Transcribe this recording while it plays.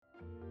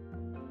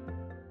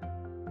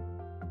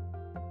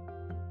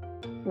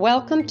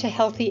Welcome to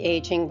Healthy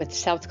Aging with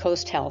South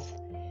Coast Health,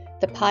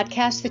 the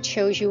podcast that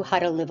shows you how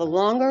to live a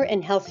longer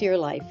and healthier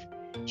life,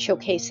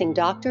 showcasing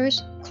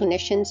doctors,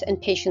 clinicians,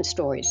 and patient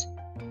stories.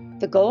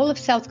 The goal of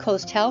South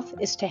Coast Health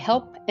is to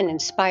help and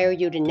inspire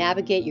you to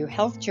navigate your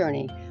health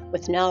journey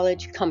with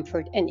knowledge,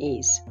 comfort, and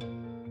ease.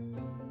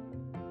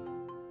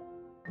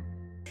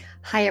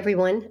 Hi,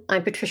 everyone.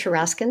 I'm Patricia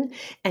Raskin,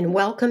 and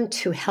welcome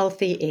to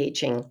Healthy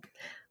Aging,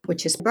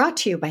 which is brought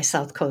to you by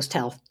South Coast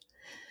Health.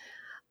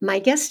 My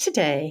guest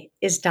today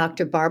is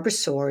Dr. Barbara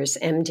Soares,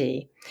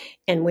 MD,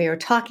 and we are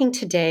talking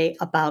today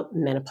about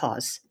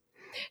menopause.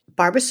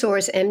 Barbara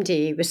Soares,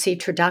 MD,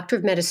 received her Doctor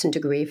of Medicine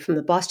degree from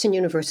the Boston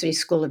University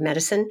School of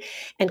Medicine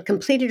and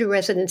completed a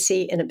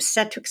residency in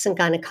obstetrics and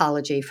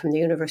gynecology from the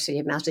University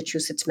of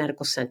Massachusetts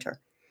Medical Center.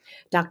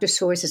 Dr.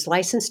 Soares is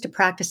licensed to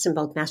practice in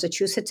both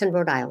Massachusetts and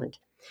Rhode Island.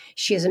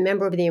 She is a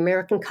member of the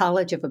American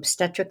College of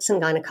Obstetrics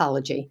and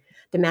Gynecology,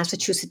 the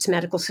Massachusetts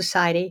Medical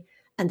Society,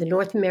 and the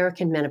North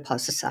American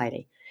Menopause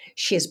Society.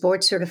 She is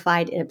board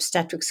certified in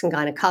obstetrics and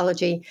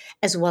gynecology,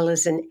 as well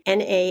as an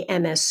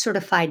NAMS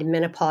certified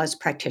menopause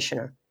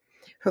practitioner.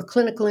 Her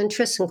clinical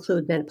interests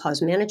include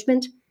menopause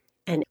management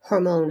and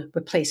hormone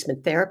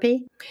replacement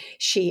therapy.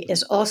 She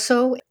is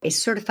also a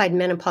certified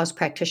menopause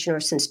practitioner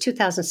since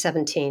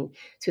 2017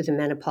 through the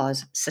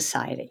Menopause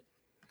Society.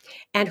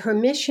 And her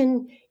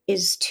mission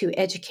is to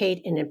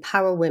educate and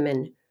empower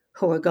women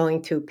who are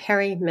going through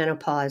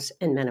perimenopause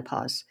and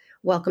menopause.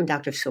 Welcome,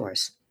 Dr.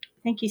 Soares.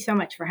 Thank you so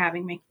much for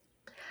having me.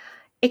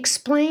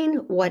 Explain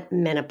what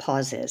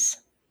menopause is.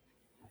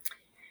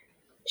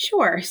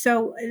 Sure.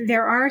 So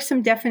there are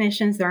some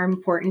definitions that are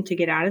important to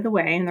get out of the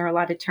way, and there are a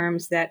lot of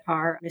terms that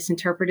are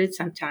misinterpreted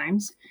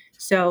sometimes.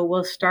 So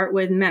we'll start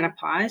with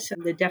menopause.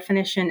 The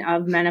definition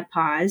of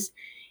menopause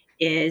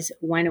is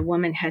when a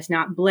woman has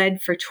not bled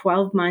for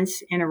 12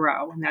 months in a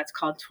row, and that's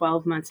called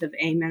 12 months of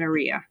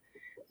amenorrhea.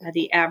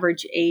 The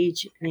average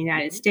age in the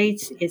United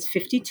States is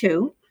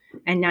 52,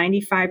 and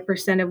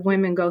 95% of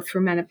women go through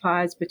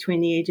menopause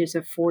between the ages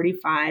of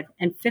 45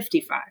 and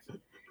 55.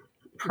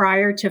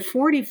 Prior to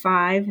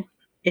 45,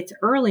 it's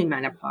early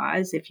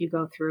menopause if you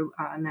go through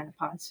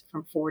menopause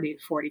from 40 to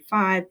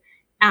 45.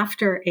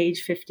 After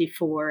age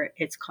 54,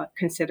 it's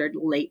considered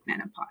late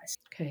menopause.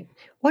 Okay.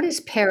 What is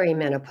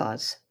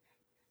perimenopause?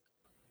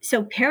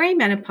 So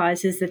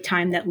perimenopause is the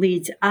time that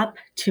leads up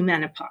to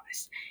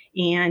menopause.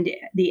 And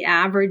the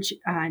average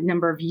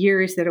number of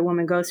years that a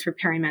woman goes through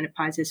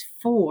perimenopause is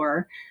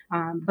 4,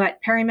 but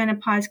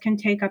perimenopause can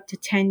take up to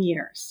 10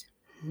 years.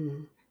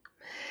 Hmm.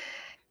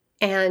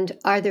 And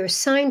are there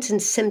signs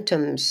and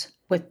symptoms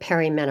with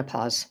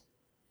perimenopause?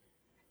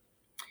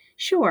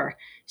 Sure.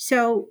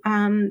 So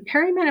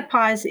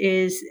perimenopause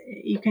is,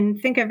 you can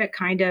think of it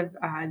kind of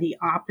the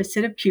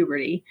opposite of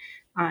puberty.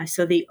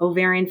 So the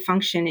ovarian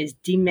function is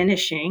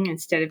diminishing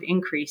instead of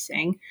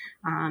increasing,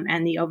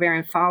 and the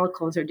ovarian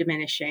follicles are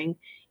diminishing.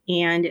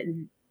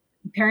 And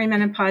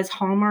perimenopause,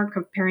 hallmark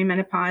of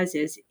perimenopause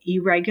is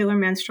irregular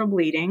menstrual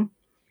bleeding,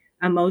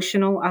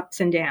 emotional ups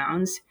and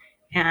downs,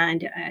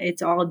 and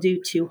it's all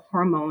due to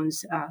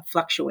hormones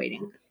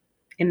fluctuating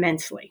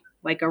immensely,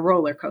 like a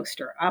roller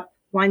coaster, up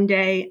one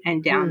day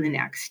and down the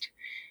next.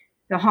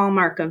 The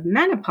hallmark of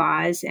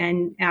menopause,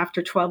 and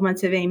after 12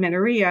 months of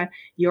amenorrhea,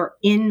 you're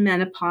in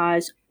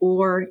menopause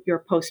or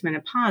you're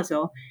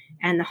postmenopausal.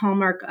 And the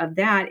hallmark of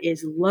that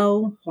is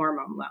low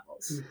hormone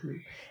levels. Mm-hmm.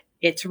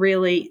 It's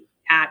really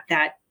at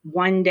that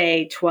one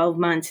day, 12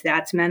 months,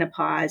 that's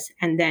menopause.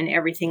 And then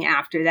everything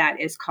after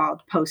that is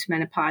called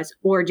postmenopause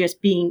or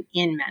just being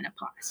in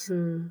menopause.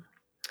 Mm.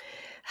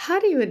 How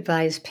do you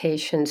advise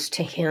patients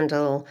to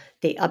handle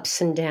the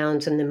ups and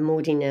downs and the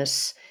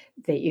moodiness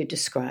that you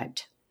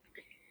described?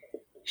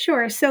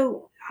 Sure.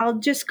 So I'll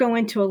just go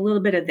into a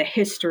little bit of the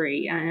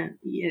history,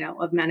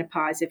 of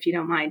menopause, if you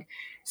don't mind.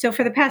 So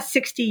for the past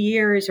 60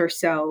 years or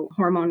so,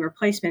 hormone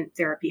replacement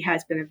therapy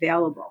has been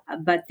available,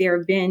 but there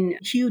have been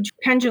huge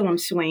pendulum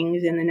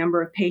swings in the number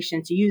of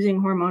patients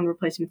using hormone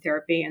replacement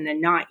therapy and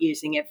then not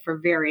using it for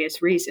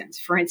various reasons.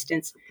 For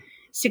instance,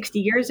 60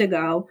 years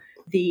ago,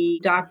 the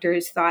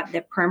doctors thought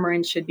that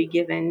Premarin should be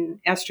given,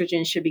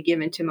 estrogen should be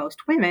given to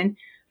most women.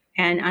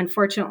 And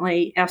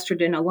unfortunately,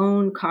 estrogen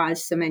alone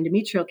caused some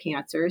endometrial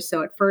cancer.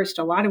 So at first,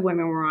 a lot of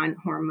women were on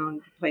hormone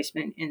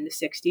replacement in the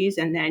 60s.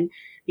 And then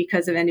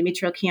because of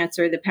endometrial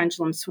cancer, the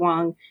pendulum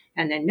swung,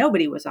 and then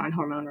nobody was on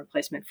hormone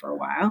replacement for a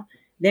while.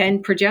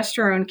 Then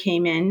progesterone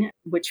came in,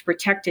 which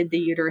protected the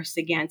uterus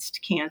against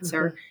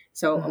cancer. Mm-hmm.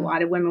 So a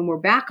lot of women were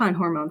back on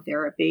hormone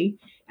therapy.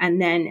 And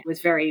then it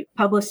was very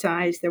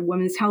publicized. The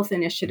Women's Health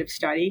Initiative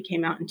study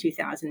came out in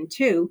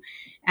 2002,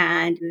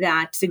 and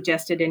that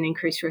suggested an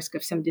increased risk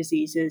of some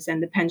diseases.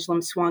 And the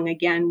pendulum swung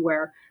again,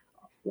 where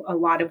a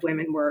lot of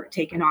women were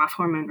taken off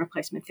hormone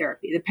replacement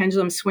therapy. The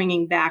pendulum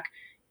swinging back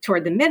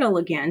toward the middle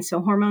again.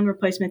 So hormone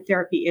replacement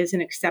therapy is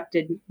an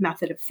accepted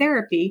method of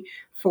therapy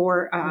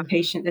for a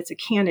patient that's a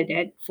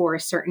candidate for a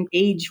certain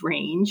age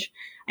range.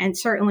 And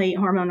certainly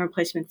hormone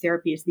replacement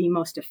therapy is the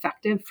most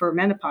effective for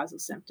menopausal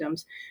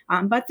symptoms.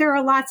 But there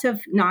are lots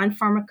of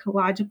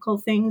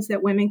non-pharmacological things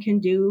that women can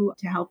do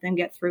to help them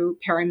get through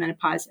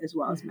perimenopause as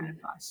well as Mhm.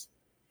 menopause.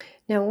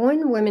 Now,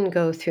 when women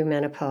go through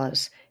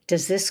menopause,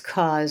 does this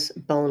cause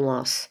bone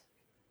loss?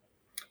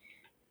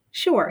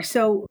 Sure.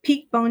 So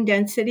peak bone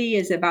density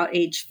is about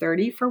age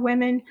 30 for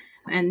women,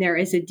 and there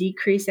is a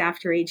decrease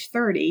after age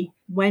 30.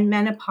 When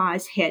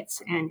menopause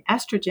hits and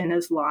estrogen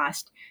is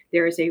lost,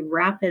 there is a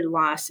rapid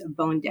loss of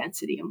bone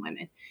density in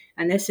women.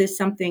 And this is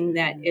something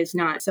that Mhm. is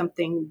not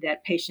something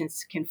that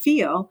patients can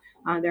feel.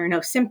 There are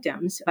no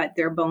symptoms, but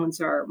their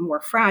bones are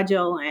more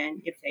fragile,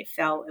 and if they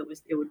fell,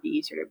 it would be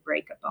easier to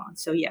break a bone.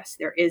 So yes,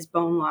 there is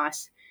bone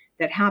loss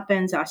that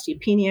happens.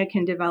 Osteopenia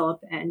can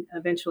develop, and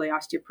eventually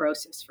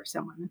osteoporosis for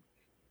some women.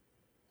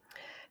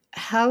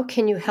 How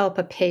can you help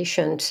a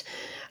patient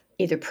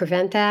either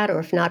prevent that or,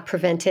 if not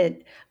prevent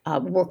it,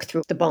 work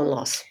through the bone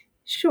loss?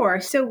 Sure.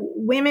 So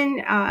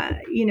women,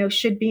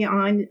 should be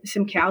on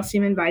some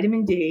calcium and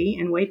vitamin D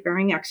and weight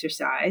bearing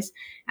exercise,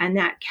 and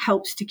that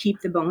helps to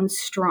keep the bones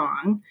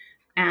strong.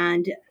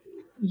 And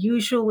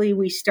usually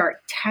we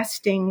start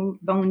testing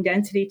bone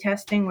density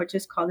testing, which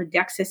is called a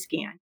DEXA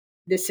scan.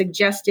 The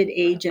suggested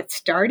age at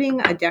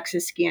starting a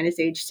DEXA scan is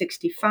age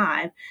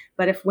 65.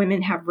 But if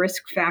women have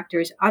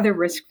other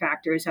risk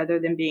factors other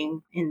than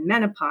being in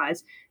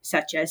menopause,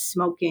 such as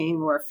smoking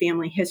or a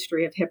family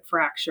history of hip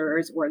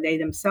fractures, or they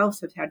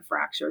themselves have had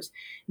fractures,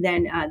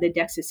 then the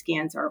DEXA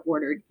scans are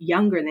ordered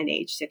younger than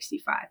age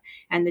 65.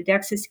 And the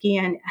DEXA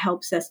scan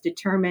helps us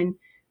determine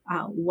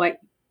what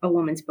a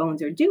woman's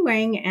bones are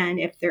doing. And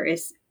if there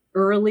is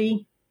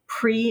early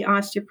pre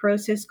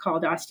osteoporosis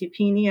called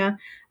osteopenia,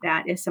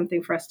 that is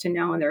something for us to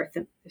know. And there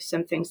are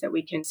some things that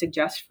we can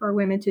suggest for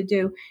women to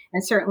do.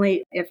 And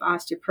certainly, if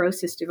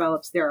osteoporosis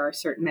develops, there are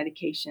certain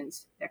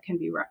medications that can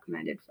be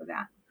recommended for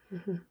that.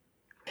 Mhm.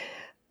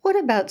 What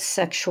about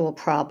sexual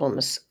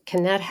problems?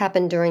 Can that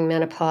happen during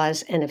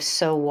menopause? And if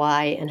so,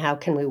 why? And how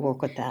can we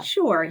work with that?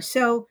 Sure.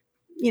 So,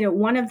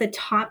 one of the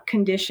top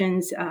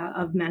conditions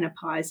of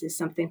menopause is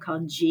something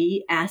called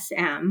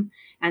GSM,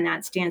 and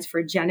that stands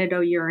for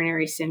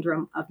genitourinary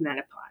syndrome of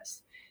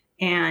menopause.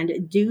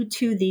 And due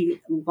to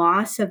the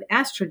loss of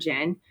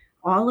estrogen,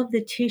 all of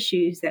the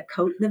tissues that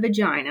coat the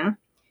vagina,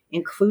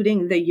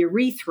 including the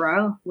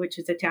urethra, which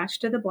is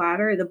attached to the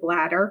bladder,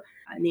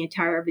 and the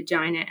entire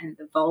vagina and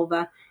the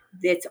vulva,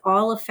 it's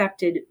all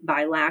affected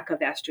by lack of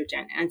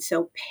estrogen. And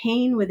so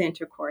pain with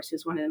intercourse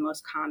is one of the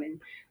most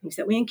common things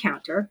that we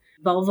encounter.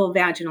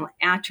 Vulvovaginal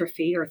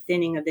atrophy, or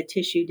thinning of the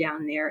tissue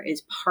down there,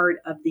 is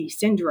part of the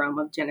syndrome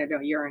of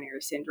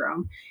genitourinary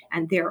syndrome.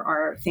 And there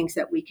are things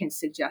that we can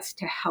suggest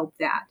to help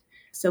that.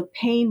 So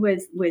pain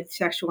with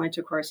sexual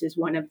intercourse is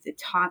one of the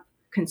top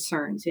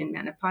concerns in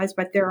menopause,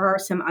 but there are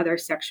some other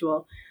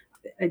sexual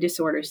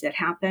disorders that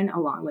happen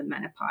along with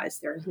menopause.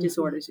 There's Mhm.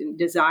 disorders in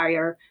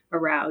desire,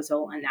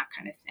 arousal, and that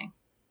kind of thing.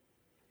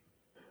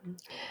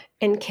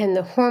 And can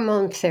the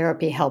hormone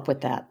therapy help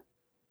with that?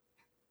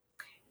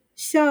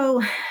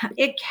 So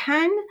it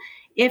can,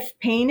 if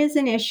pain is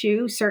an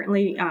issue,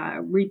 certainly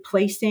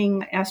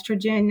replacing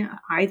estrogen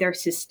either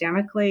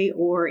systemically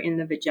or in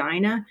the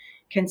vagina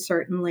can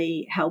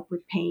certainly help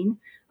with pain.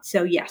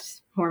 So,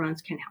 yes,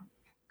 hormones can help.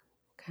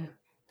 Okay.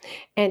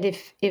 And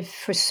if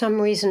for some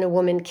reason a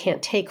woman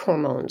can't take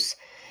hormones,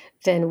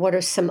 then what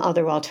are some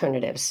other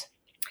alternatives?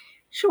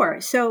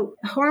 Sure. So,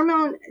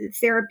 hormone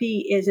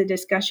therapy is a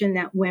discussion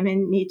that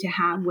women need to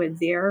have with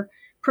their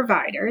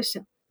providers.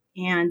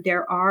 And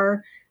there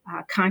are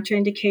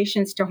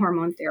contraindications to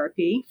hormone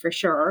therapy for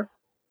sure.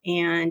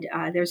 And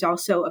there's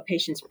also a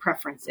patient's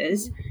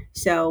preferences.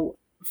 So,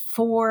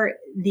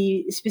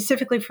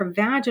 specifically for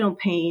vaginal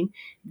pain,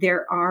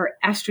 there are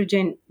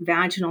estrogen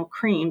vaginal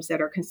creams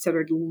that are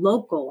considered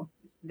local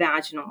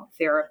vaginal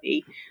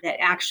therapy that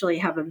actually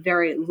have a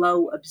very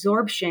low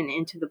absorption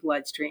into the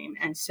bloodstream.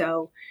 And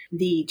so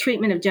the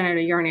treatment of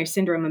genitourinary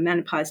syndrome of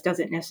menopause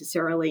doesn't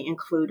necessarily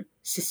include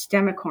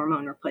systemic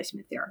hormone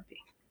replacement therapy.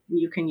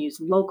 You can use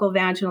local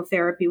vaginal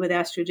therapy with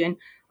estrogen.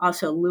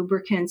 Also,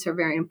 lubricants are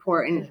very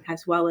important, Okay.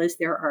 as well as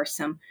there are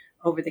some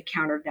over the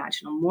counter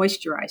vaginal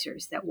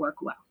moisturizers that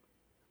work well.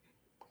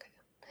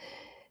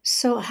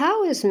 So,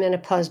 how is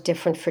menopause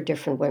different for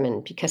different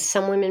women? Because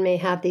some women may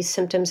have these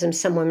symptoms and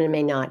some women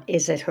may not.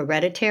 Is it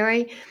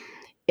hereditary?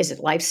 Is it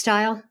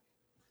lifestyle?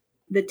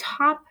 The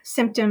top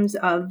symptoms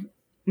of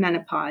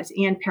menopause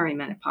and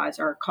perimenopause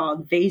are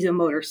called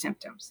vasomotor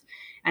symptoms.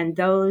 And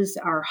those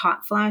are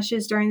hot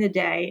flashes during the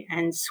day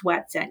and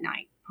sweats at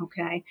night.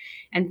 Okay.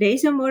 And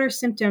vasomotor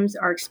symptoms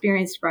are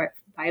experienced by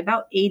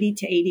about 80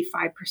 to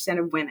 85%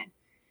 of women.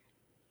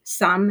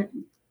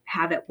 Some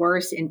have it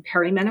worse in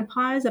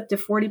perimenopause, up to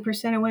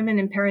 40% of women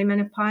in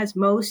perimenopause.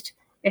 Most,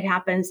 it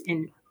happens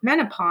in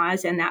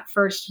menopause, and that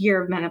first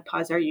year of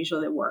menopause are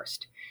usually the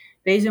worst.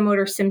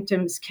 Vasomotor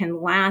symptoms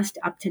can last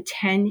up to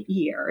 10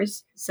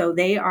 years. So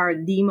they are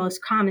the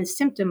most common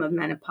symptom of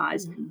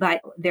menopause,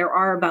 but there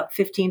are about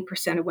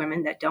 15% of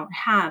women that don't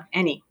have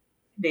any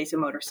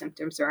vasomotor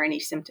symptoms or any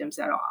symptoms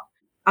at all.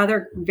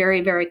 Other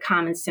very, very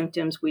common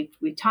symptoms we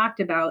talked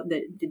about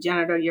the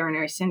genital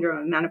urinary syndrome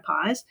of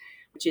menopause,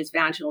 which is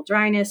vaginal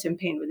dryness and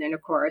pain with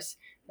intercourse.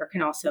 There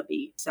can also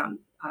be some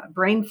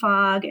brain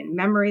fog and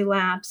memory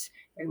lapse.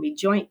 There can be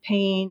joint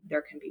pain.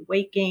 There can be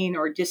weight gain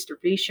or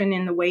distribution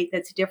in the weight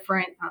that's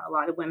different. A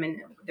lot of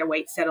women, their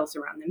weight settles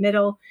around the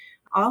middle.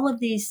 All of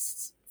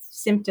these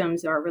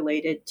symptoms are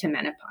related to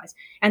menopause.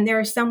 And there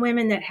are some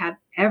women that have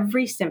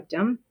every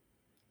symptom,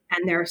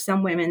 and there are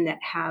some women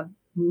that have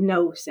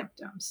no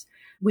symptoms.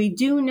 We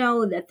do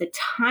know that the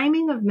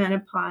timing of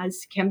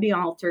menopause can be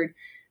altered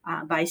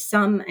by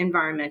some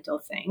environmental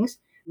things.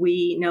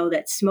 We know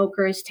that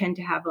smokers tend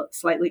to have a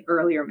slightly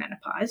earlier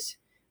menopause.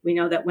 We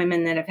know that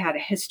women that have had a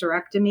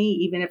hysterectomy,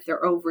 even if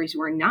their ovaries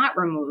were not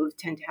removed,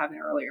 tend to have an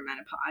earlier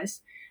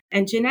menopause.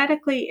 And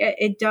genetically,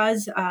 it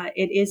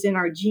is in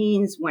our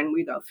genes when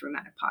we go through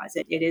menopause.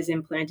 It is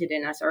implanted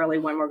in us early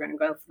when we're going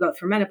to go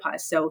through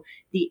menopause. So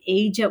the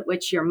age at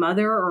which your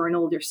mother or an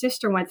older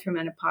sister went through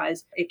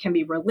menopause, it can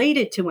be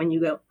related to when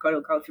you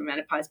go through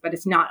menopause, but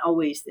it's not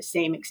always the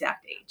same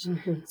exact age.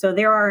 Mm-hmm. So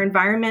there are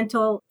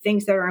environmental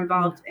things that are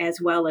involved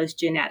as well as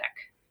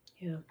genetic.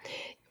 Yeah.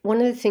 One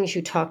of the things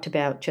you talked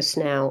about just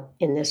now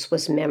in this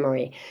was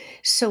memory.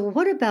 So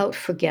what about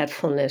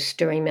forgetfulness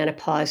during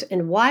menopause,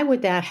 and why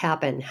would that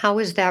happen? How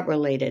is that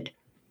related?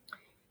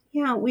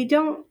 Yeah, we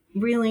don't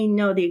really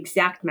know the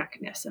exact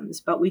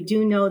mechanisms, but we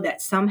do know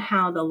that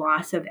somehow the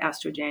loss of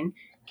estrogen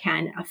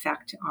can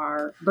affect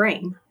our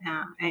brain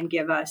and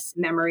give us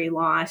memory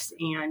loss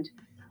and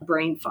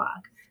brain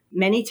fog.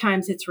 Many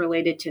times it's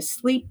related to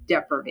sleep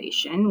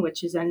deprivation,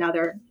 which is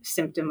another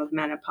symptom of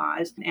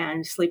menopause.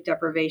 And sleep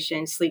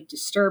deprivation, sleep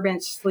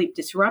disturbance, sleep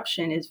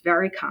disruption is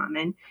very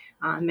common.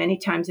 Many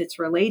times it's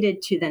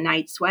related to the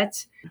night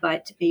sweats,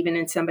 but even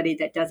in somebody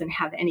that doesn't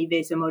have any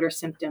vasomotor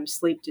symptoms,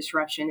 sleep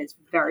disruption is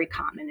very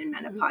common in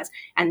menopause.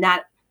 And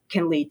that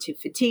can lead to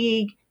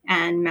fatigue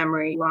and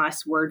memory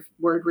loss, word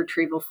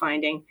retrieval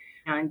finding,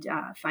 and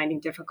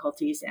finding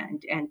difficulties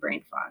and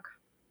brain fog.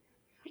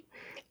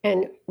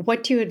 And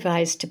what do you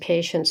advise to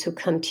patients who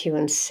come to you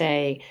and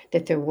say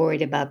that they're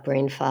worried about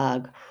brain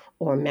fog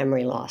or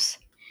memory loss?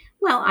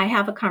 Well, I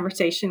have a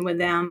conversation with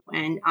them.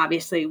 And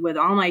obviously, with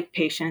all my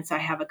patients, I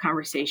have a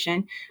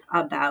conversation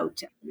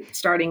about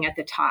starting at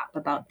the top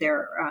about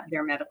their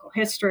medical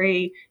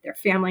history, their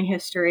family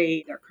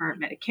history, their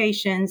current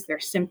medications, their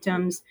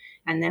symptoms.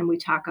 And then we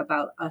talk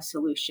about a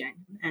solution.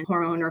 And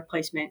hormone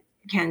replacement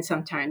can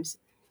sometimes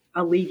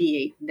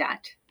alleviate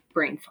that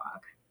brain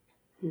fog.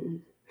 Mm-hmm.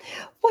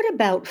 What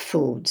about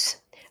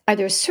foods? Are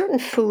there certain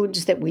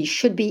foods that we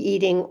should be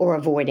eating or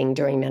avoiding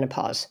during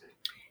menopause?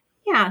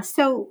 Yeah.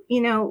 So,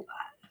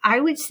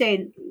 I would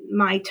say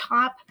my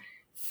top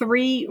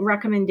three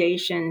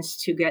recommendations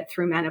to get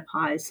through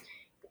menopause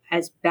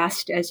as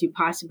best as you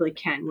possibly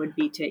can would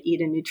be to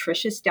eat a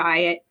nutritious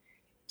diet,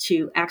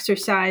 to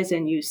exercise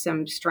and use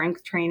some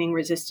strength training,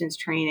 resistance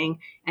training,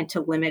 and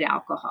to limit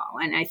alcohol.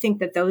 And I think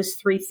that those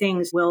three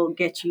things will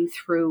get you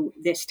through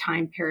this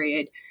time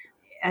period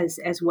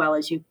as well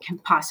as you can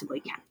possibly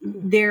can.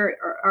 There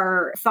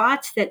are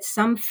thoughts that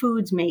some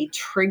foods may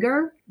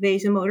trigger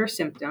vasomotor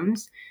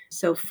symptoms.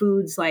 So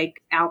foods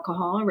like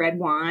alcohol, red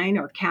wine,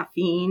 or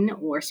caffeine,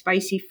 or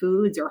spicy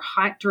foods, or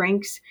hot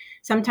drinks,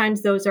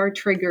 sometimes those are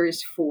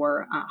triggers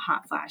for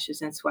hot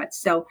flashes and sweats.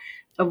 So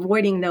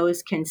avoiding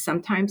those can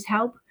sometimes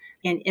help.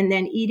 And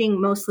then eating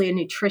mostly a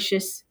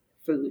nutritious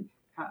food,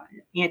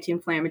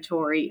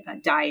 anti-inflammatory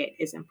diet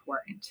is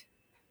important.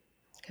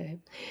 Okay.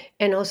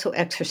 And also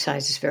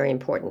exercise is very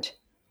important.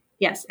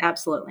 Yes,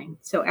 absolutely.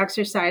 So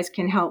exercise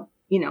can help,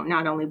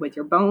 not only with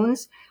your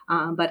bones,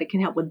 but it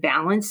can help with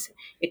balance.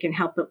 It can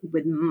help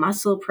with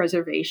muscle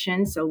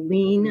preservation. So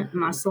lean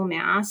muscle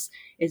mass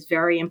is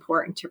very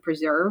important to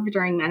preserve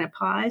during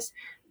menopause.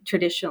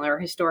 Traditionally or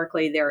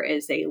historically, there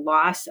is a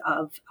loss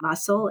of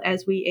muscle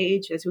as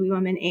we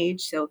women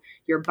age. So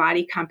your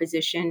body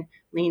composition,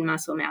 lean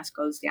muscle mass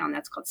goes down.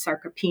 That's called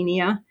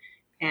sarcopenia.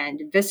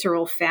 And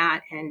visceral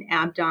fat and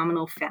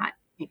abdominal fat,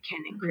 it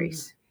can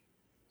increase.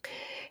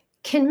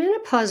 Can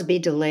menopause be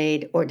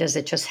delayed, or does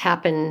it just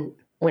happen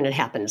when it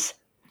happens?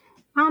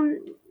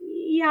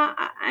 Yeah,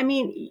 I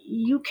mean,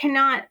 you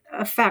cannot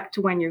affect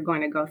when you're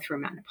going to go through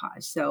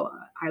menopause. So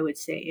I would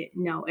say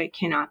no, it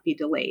cannot be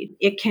delayed.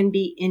 It can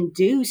be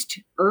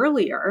induced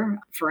earlier.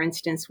 For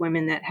instance,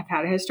 women that have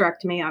had a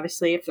hysterectomy,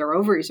 obviously, if their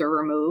ovaries are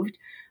removed,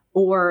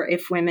 or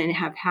if women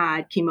have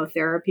had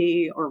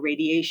chemotherapy or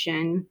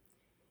radiation,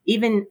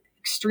 even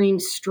extreme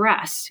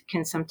stress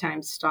can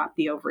sometimes stop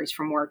the ovaries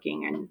from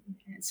working.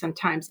 And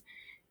sometimes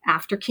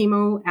after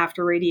chemo,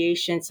 after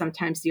radiation,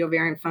 sometimes the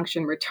ovarian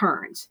function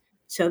returns.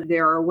 So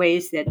there are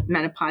ways that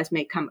menopause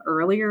may come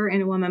earlier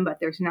in a woman, but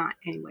there's not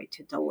any way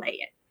to delay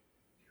it.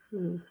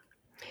 Hmm.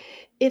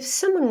 If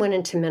someone went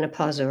into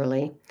menopause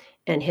early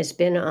and has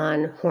been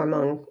on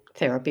hormone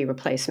therapy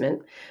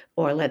replacement,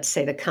 or let's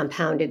say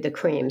the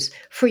creams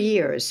for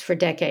years, for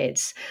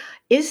decades,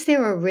 is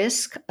there a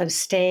risk of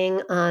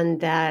staying on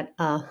that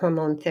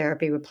hormone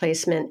therapy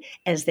replacement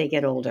as they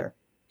get older?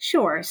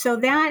 Sure. So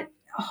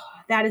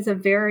That is a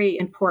very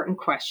important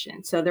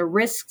question. So the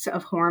risks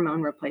of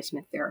hormone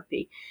replacement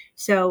therapy.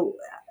 So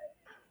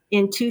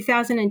in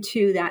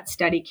 2002, that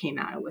study came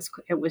out.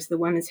 It was the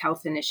Women's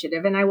Health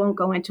Initiative, and I won't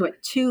go into it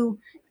too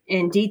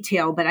in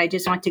detail, but I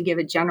just want to give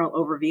a general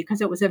overview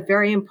because it was a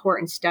very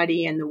important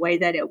study, and the way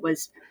that it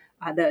was,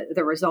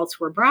 the results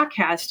were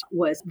broadcast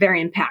was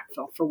very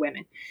impactful for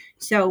women.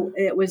 So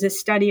it was a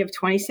study of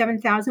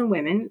 27,000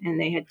 women, and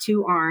they had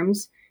two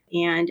arms,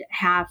 and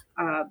half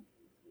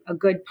a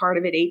good part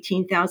of it,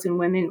 18,000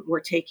 women were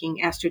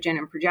taking estrogen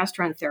and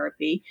progesterone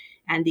therapy,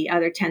 and the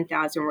other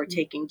 10,000 were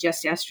taking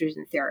just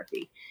estrogen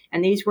therapy.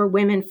 And these were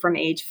women from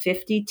age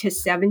 50 to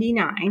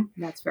 79.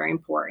 That's very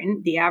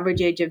important. The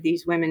average age of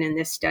these women in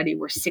this study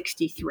were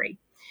 63,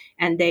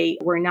 and they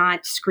were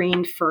not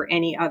screened for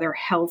any other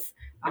health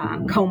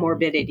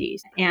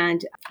comorbidities.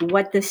 And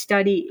what the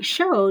study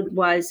showed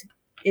was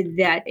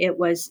that it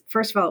was,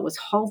 first of all, it was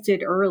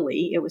halted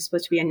early. It was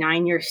supposed to be a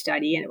 9-year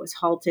study, and it was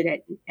halted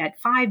at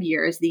 5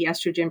 years, the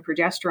estrogen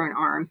progesterone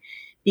arm,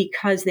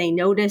 because they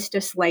noticed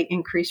a slight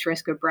increased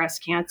risk of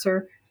breast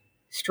cancer,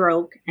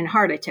 stroke, and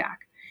heart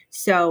attack.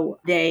 So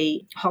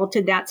they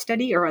halted that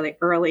study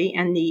early,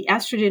 and the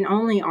estrogen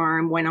only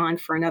arm went on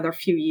for another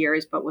few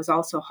years, but was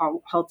also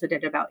halted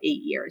at about 8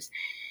 years.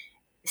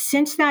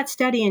 Since that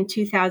study in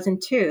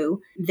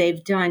 2002,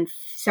 they've done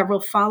several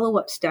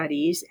follow-up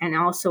studies and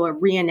also a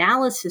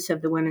reanalysis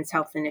of the Women's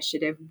Health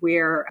Initiative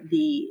where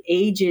the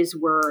ages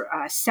were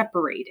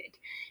separated.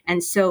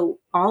 And so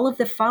all of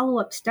the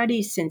follow-up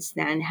studies since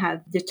then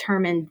have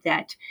determined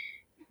that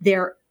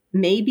there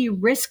may be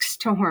risks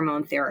to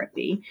hormone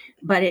therapy,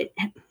 but it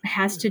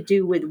has to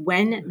do with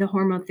when the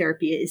hormone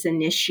therapy is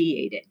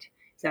initiated.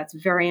 So that's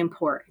very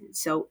important.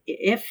 So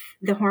if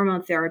the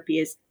hormone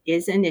therapy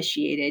is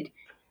initiated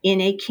in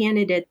a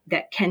candidate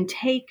that can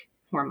take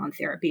hormone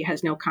therapy,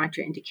 has no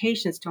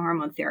contraindications to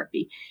hormone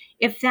therapy,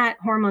 if that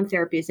hormone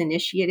therapy is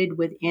initiated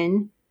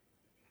within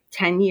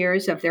 10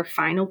 years of their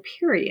final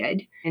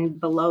period and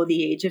below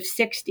the age of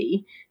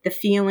 60, the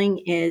feeling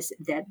is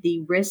that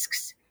the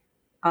risks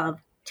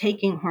of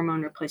taking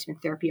hormone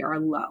replacement therapy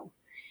are low.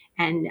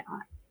 And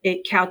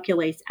it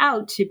calculates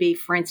out to be,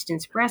 for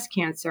instance, breast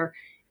cancer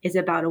is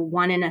about a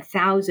 1 in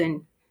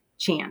 1,000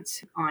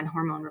 chance on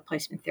hormone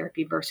replacement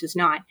therapy versus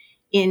not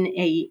in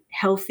a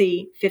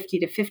healthy 50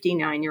 to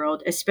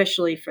 59-year-old,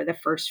 especially for the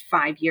first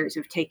 5 years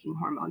of taking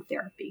hormone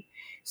therapy.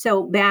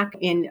 So back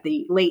in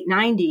the late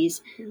 90s,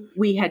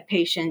 we had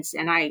patients,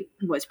 and I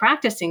was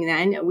practicing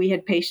then, we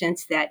had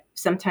patients that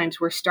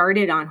sometimes were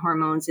started on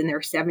hormones in their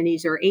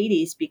 70s or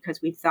 80s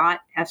because we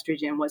thought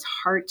estrogen was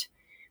heart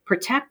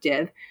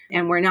protective,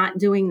 and we're not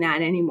doing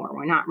that anymore.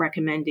 We're not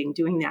recommending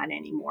doing that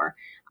anymore.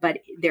 But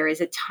there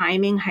is a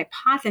timing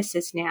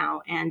hypothesis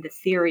now, and the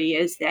theory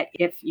is that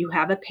if you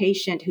have a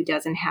patient who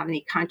doesn't have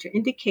any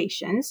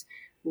contraindications,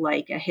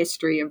 like a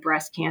history of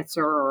breast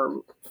cancer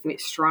or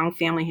strong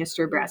family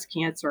history of breast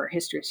cancer, or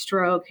history of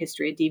stroke,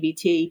 history of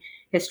DVT,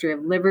 history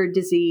of liver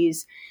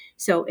disease.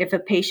 So if a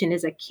patient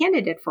is a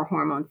candidate for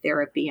hormone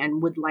therapy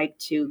and would like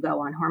to go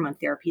on hormone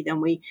therapy, then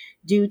we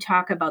do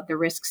talk about the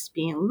risks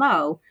being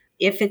low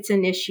if it's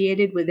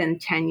initiated within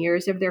 10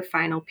 years of their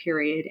final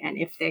period and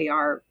if they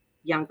are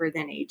younger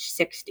than age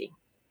 60.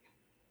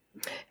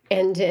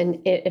 And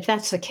if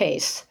that's the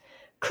case,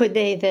 would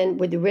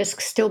the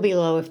risk still be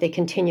low if they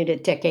continued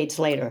it decades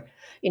later?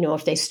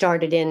 If they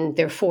started in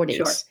their Sure.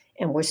 40s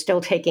and were still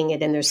taking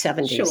it in their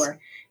 70s? Sure.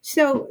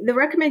 So the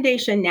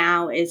recommendation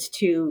now is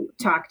to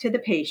talk to the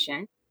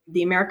patient.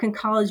 The American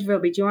College of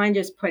OB/GYN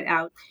just put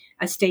out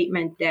a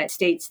statement that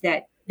states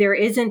that there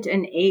isn't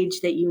an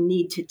age that you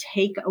need to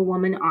take a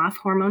woman off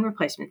hormone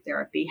replacement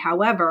therapy.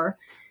 However,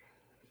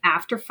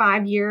 after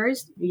 5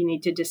 years, you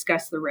need to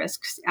discuss the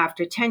risks.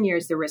 After 10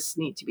 years, the risks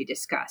need to be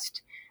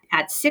discussed.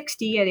 At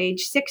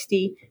age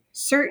 60,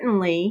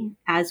 certainly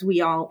as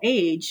we all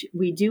age,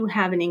 we do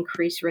have an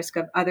increased risk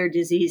of other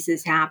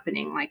diseases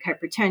happening like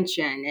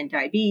hypertension and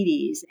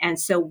diabetes. And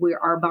so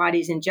our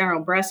bodies in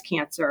general, breast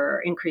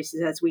cancer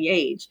increases as we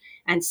age.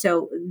 And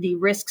so the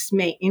risks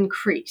may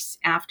increase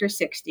after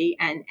 60,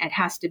 and it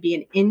has to be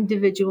an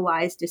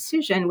individualized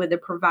decision with the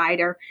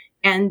provider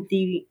and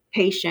the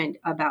patient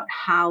about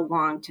how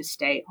long to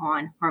stay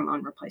on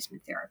hormone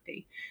replacement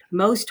therapy.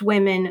 Most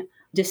women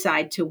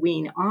decide to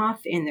wean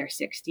off in their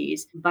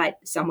 60s, but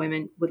some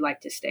women would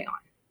like to stay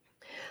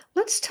on.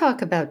 Let's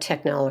talk about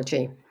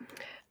technology.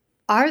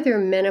 Are there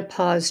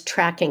menopause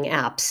tracking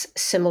apps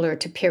similar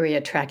to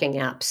period tracking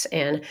apps,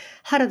 and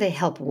how do they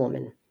help a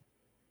woman?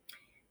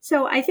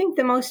 So I think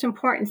the most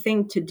important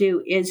thing to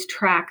do is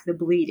track the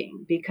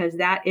bleeding, because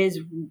that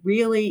is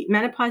really,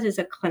 menopause is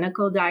a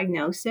clinical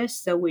diagnosis.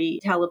 So we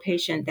tell a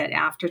patient that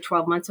after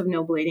 12 months of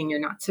no bleeding,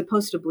 you're not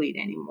supposed to bleed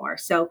anymore.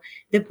 So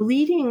the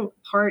bleeding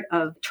part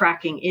of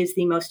tracking is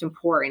the most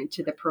important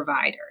to the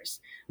providers.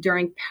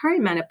 During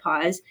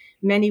perimenopause,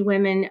 many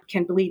women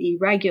can bleed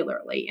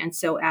irregularly. And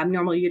so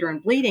abnormal uterine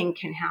bleeding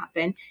can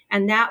happen,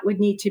 and that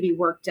would need to be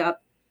worked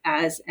up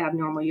as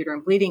abnormal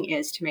uterine bleeding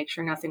is, to make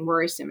sure nothing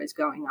worrisome is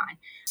going on.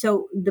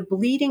 So the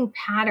bleeding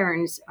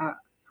patterns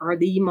are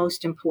the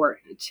most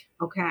important.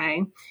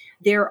 Okay.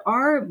 There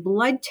are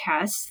blood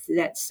tests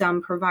that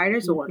some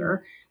providers Mhm.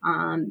 order.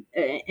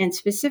 And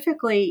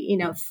specifically,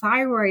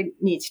 thyroid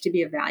needs to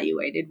be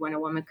evaluated when a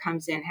woman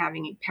comes in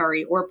having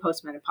peri or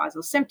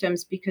postmenopausal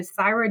symptoms, because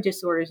thyroid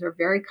disorders are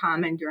very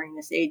common during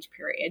this age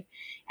period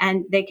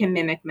and they can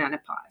mimic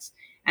menopause.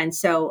 And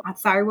so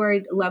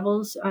thyroid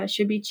levels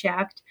should be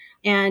checked.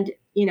 And,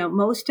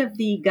 most of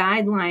the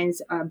guidelines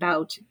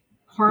about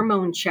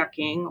hormone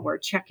checking or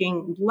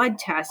checking blood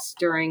tests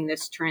during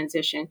this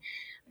transition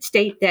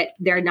state that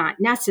they're not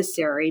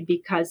necessary,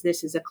 because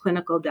this is a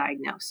clinical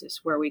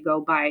diagnosis where we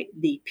go by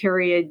the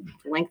period,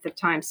 length of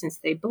time since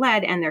they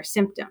bled, and their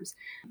symptoms.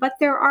 But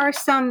there are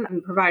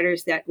some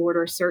providers that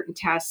order certain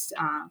tests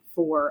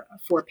for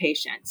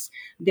patients.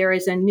 There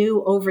is a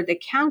new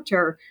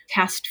over-the-counter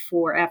test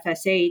for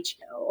FSH.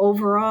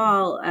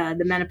 Overall,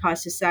 the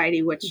Menopause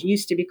Society, which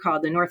used to be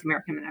called the North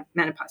American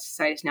Menopause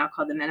Society, is now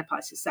called the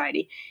Menopause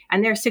Society.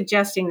 And they're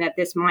suggesting that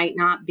this might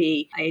not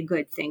be a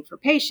good thing for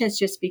patients,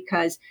 just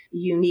because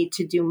you need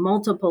to do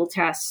multiple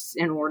tests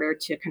in order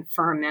to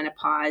confirm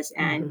menopause,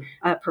 and Mhm.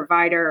 a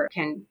provider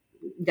can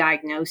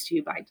diagnose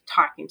you by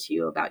talking to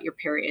you about your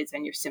periods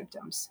and your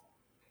symptoms.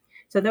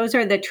 So those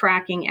are the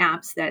tracking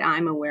apps that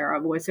I'm aware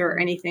of. Was there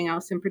anything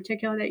else in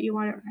particular that you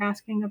were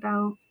asking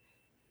about?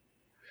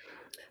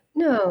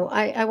 No,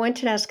 I wanted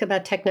to ask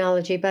about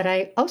technology, but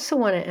I also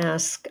want to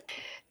ask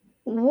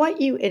what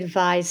you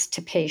advise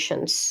to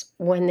patients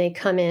when they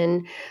come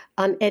in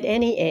at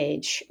any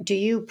age. Do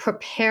you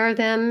prepare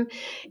them,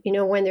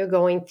 when they're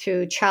going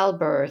through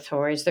childbirth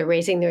or as they're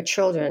raising their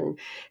children?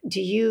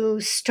 Do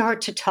you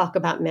start to talk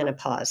about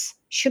menopause?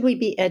 Should we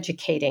be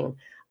educating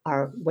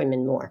our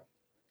women more?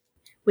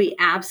 We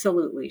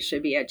absolutely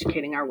should be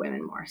educating our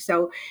women more.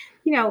 So,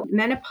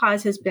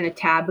 menopause has been a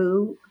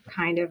taboo,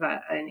 kind of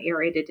an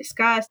area to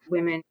discuss.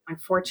 Women,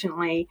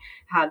 unfortunately,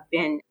 have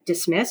been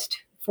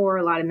dismissed for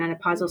a lot of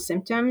menopausal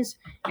symptoms.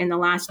 In the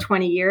last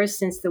 20 years,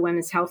 since the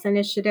Women's Health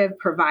Initiative,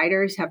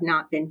 providers have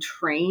not been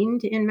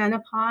trained in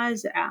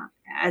menopause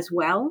as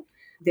well.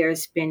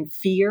 There's been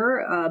fear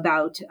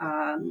about,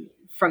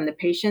 from the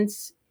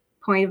patient's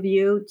point of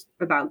view,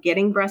 about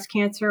getting breast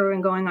cancer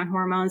and going on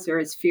hormones. There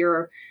is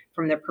fear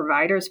from the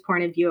provider's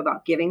point of view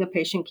about giving a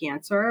patient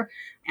cancer.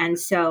 And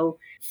so,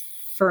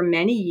 for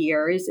many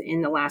years,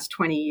 in the last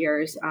 20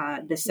 years,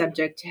 the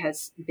subject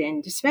has been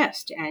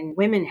dismissed and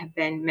women have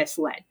been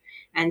misled.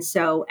 And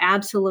so,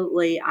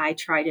 absolutely, I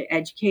try to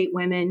educate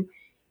women.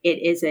 It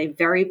is a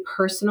very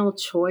personal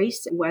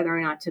choice whether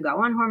or not to go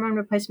on hormone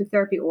replacement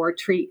therapy or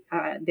treat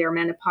their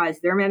menopause.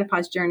 Their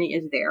menopause journey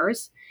is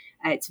theirs.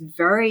 It's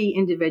very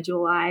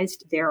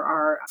individualized. There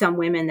are some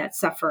women that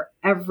suffer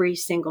every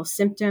single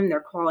symptom.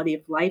 Their quality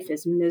of life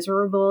is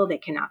miserable. They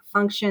cannot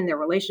function. Their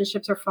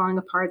relationships are falling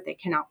apart. They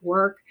cannot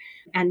work.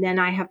 And then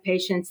I have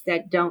patients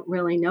that don't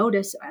really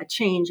notice a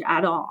change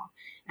at all.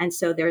 And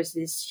so there's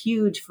this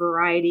huge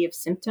variety of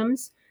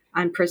symptoms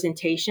on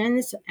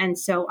presentations. And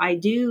so I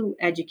do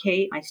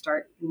educate. I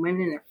start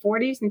women in their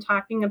 40s and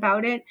talking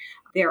about it.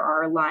 There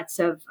are lots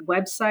of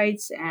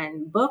websites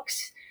and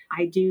books.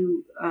 I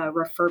do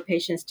refer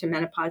patients to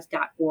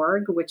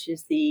menopause.org, which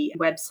is the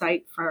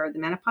website for the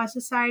Menopause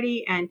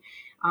Society. And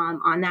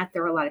on that,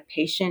 there are a lot of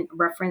patient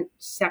reference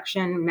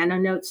section, meno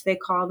notes, they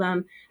call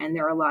them. And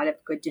there are a lot of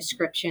good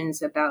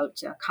descriptions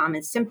about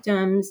common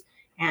symptoms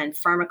and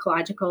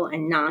pharmacological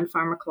and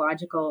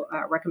non-pharmacological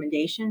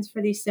recommendations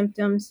for these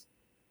symptoms.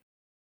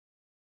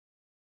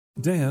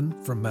 Dan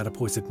from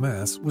Mattapoisett,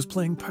 Mass. was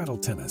playing paddle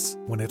tennis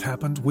when it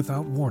happened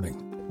without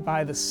warning.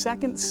 By the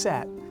second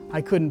set,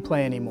 I couldn't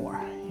play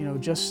anymore.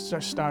 Just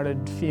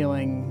started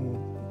feeling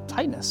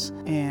tightness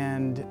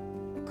and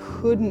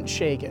couldn't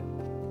shake it,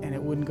 and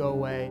it wouldn't go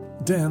away.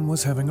 Dan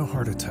was having a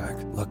heart attack.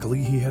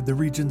 Luckily, he had the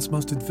region's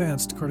most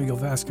advanced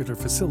cardiovascular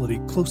facility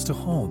close to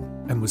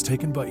home and was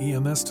taken by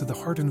EMS to the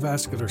Heart and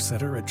Vascular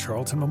Center at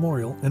Charlton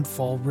Memorial and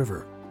Fall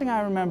River.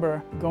 I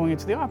remember going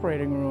into the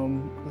operating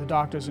room, the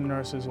doctors and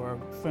nurses were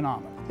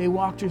phenomenal. They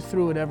walked you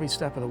through it every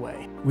step of the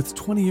way. With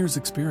 20 years'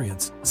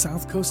 experience,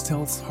 South Coast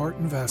Health's Heart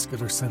and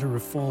Vascular Center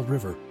of Fall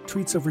River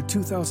treats over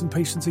 2,000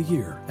 patients a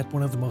year at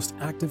one of the most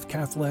active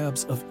cath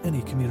labs of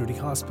any community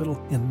hospital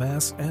in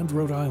Mass and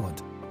Rhode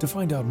Island. To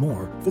find out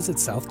more, visit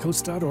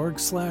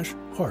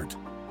southcoast.org/heart.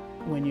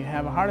 When you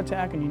have a heart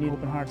attack and you need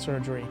open heart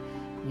surgery,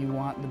 you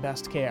want the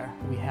best care.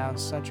 We have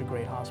such a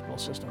great hospital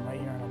system right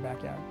here in our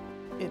backyard.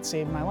 It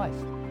saved my life.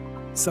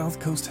 South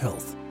Coast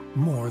Health,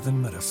 more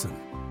than medicine.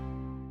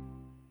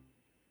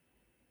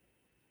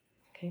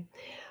 Okay.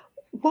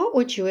 What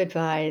would you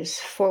advise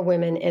for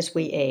women as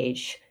we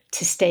age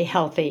to stay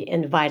healthy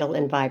and vital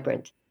and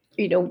vibrant?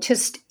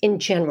 Just in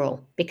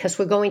general, because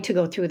we're going to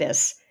go through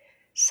this.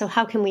 So,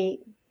 how can we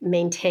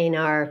maintain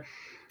our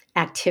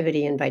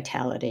activity and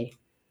vitality?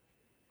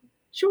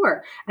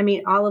 Sure. I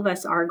mean, all of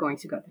us are going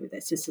to go through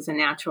this. This is a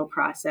natural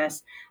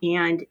process.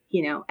 And,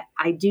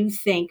 I do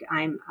think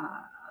I'm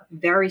a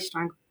very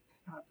strong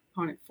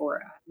proponent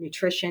for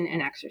nutrition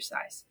and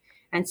exercise.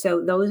 And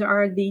so those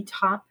are the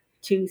top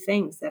two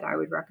things that I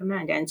would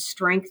recommend. And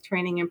strength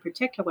training in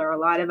particular, a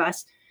lot of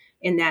us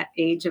in that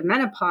age of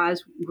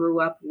menopause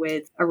grew up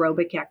with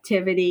aerobic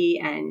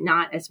activity and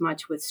not as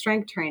much with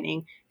strength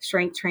training.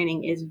 Strength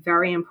training is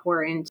very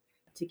important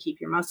to keep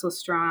your muscles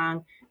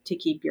strong, to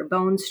keep your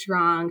bones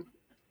strong,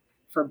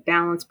 for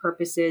balance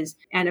purposes,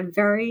 and a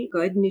very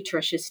good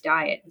nutritious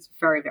diet is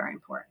very, very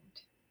important.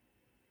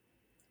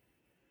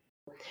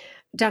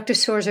 Dr.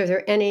 Soares, are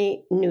there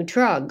any new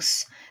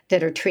drugs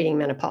that are treating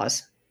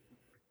menopause?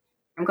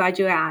 I'm glad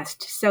you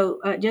asked. So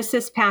just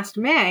this past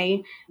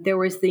May, there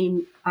was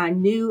the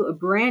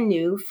brand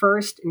new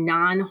first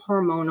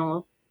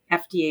non-hormonal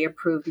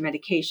FDA-approved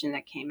medication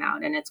that came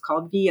out, and it's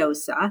called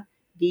Veozah,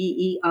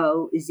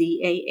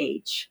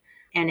 Veozah,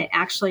 and it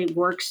actually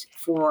works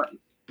for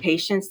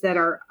patients that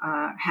are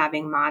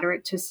having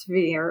moderate to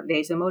severe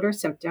vasomotor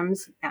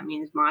symptoms. That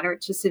means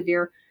moderate to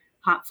severe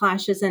hot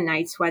flashes and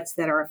night sweats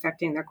that are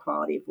affecting their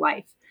quality of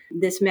life.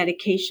 This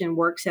medication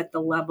works at the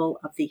level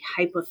of the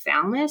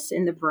hypothalamus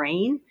in the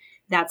brain.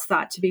 That's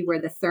thought to be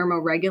where the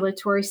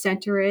thermoregulatory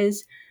center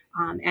is.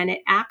 And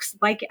it acts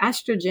like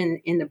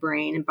estrogen in the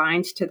brain and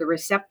binds to the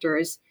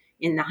receptors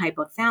in the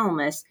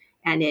hypothalamus,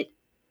 and it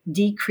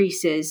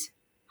decreases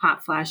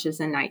hot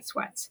flashes and night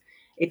sweats.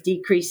 It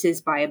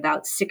decreases by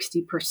about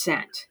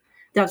 60%.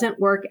 Doesn't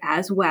work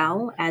as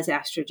well as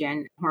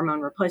estrogen hormone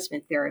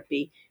replacement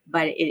therapy,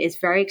 but it is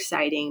very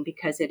exciting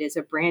because it is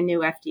a brand new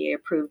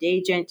FDA-approved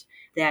agent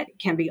that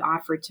can be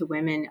offered to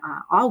women,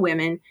 all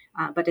women,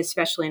 but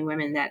especially in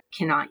women that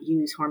cannot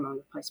use hormone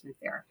replacement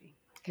therapy.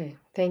 Okay,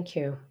 thank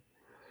you.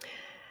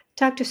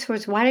 Dr.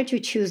 Soares, why did you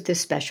choose this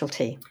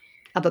specialty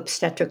of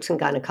obstetrics and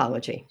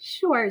gynecology?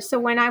 Sure. So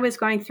when I was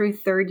going through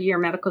third year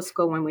medical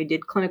school, when we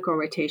did clinical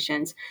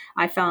rotations,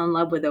 I fell in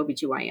love with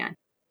OBGYN.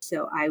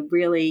 So I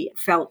really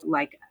felt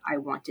like I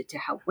wanted to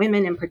help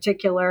women in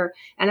particular,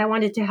 and I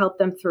wanted to help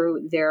them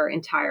through their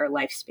entire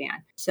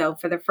lifespan. So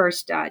for the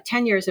first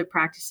 10 years of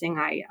practicing,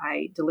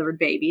 I delivered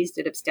babies,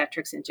 did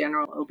obstetrics and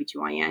general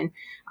OBGYN,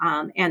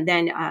 and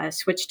then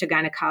switched to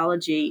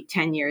gynecology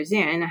 10 years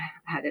in,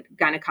 had a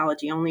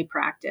gynecology-only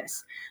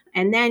practice.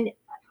 And then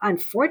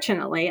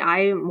unfortunately,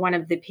 I'm one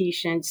of the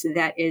patients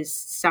that is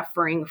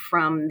suffering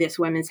from this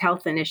Women's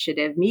Health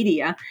Initiative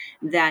media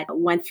that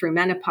went through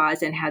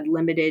menopause and had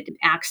limited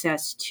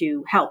access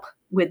to help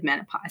with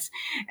menopause.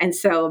 And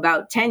so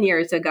about 10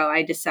 years ago,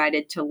 I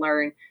decided to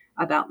learn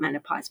about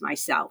menopause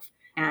myself.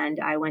 And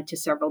I went to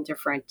several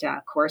different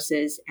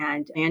courses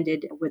and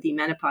ended with the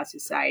Menopause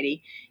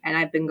Society. And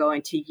I've been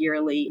going to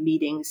yearly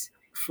meetings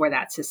for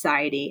that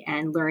society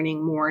and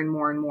learning more and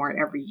more and more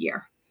every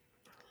year.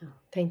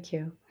 Thank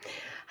you.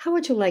 How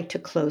would you like to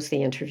close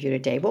the interview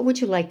today? What would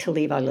you like to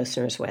leave our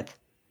listeners with?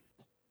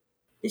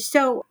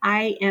 So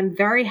I am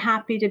very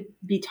happy to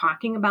be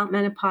talking about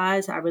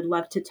menopause. I would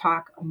love to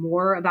talk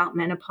more about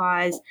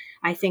menopause.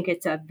 I think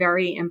it's a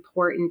very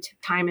important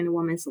time in a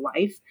woman's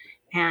life.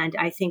 And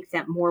I think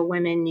that more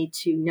women need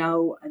to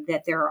know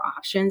that there are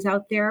options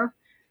out there.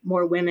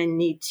 More women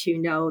need to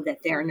know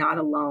that they're not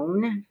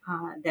alone,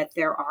 that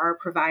there are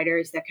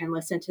providers that can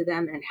listen to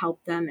them and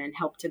help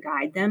to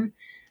guide them.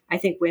 I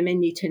think women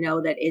need to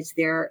know that it's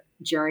their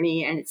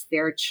journey and it's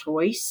their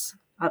choice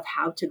of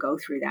how to go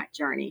through that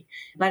journey.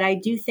 But I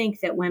do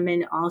think that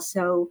women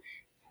also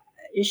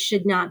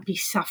should not be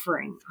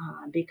suffering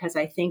because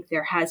I think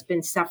there has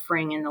been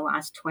suffering in the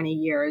last 20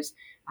 years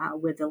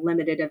with the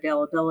limited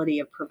availability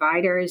of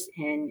providers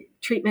and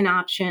treatment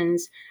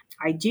options.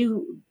 I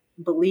do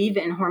believe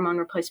in hormone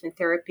replacement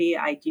therapy.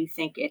 I do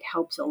think it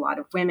helps a lot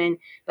of women,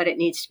 but it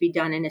needs to be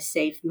done in a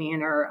safe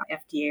manner,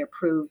 FDA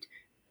approved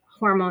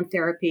hormone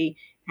therapy,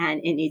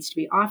 and it needs to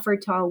be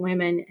offered to all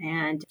women.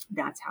 And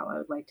that's how I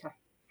would like to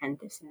end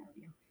this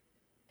interview.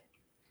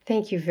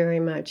 Thank you very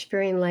much.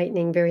 Very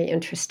enlightening, very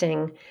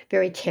interesting,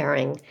 very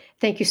caring.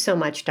 Thank you so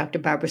much, Dr.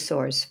 Barbara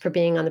Soares, for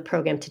being on the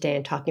program today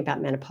and talking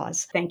about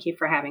menopause. Thank you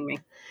for having me.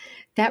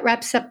 That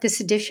wraps up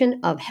this edition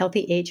of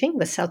Healthy Aging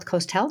with South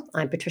Coast Health.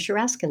 I'm Patricia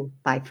Raskin.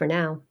 Bye for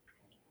now.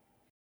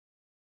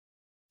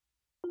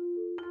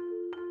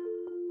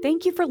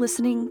 Thank you for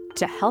listening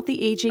to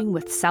Healthy Aging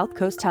with South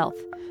Coast Health.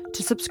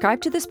 To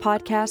subscribe to this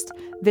podcast,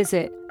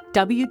 visit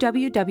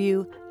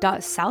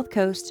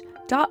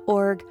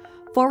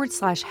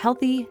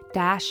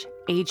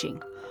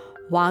www.southcoast.org/healthy-aging.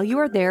 While you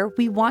are there,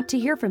 we want to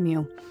hear from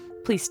you.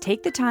 Please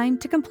take the time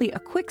to complete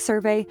a quick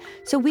survey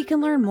so we can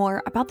learn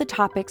more about the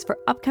topics for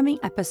upcoming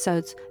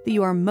episodes that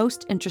you are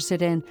most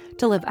interested in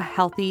to live a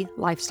healthy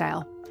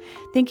lifestyle.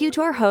 Thank you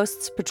to our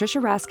hosts, Patricia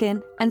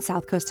Raskin and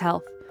South Coast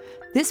Health.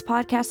 This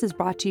podcast is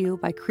brought to you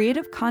by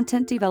creative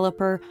content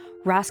developer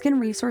Raskin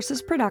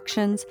Resources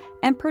Productions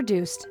and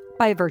produced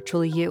by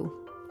Virtually You.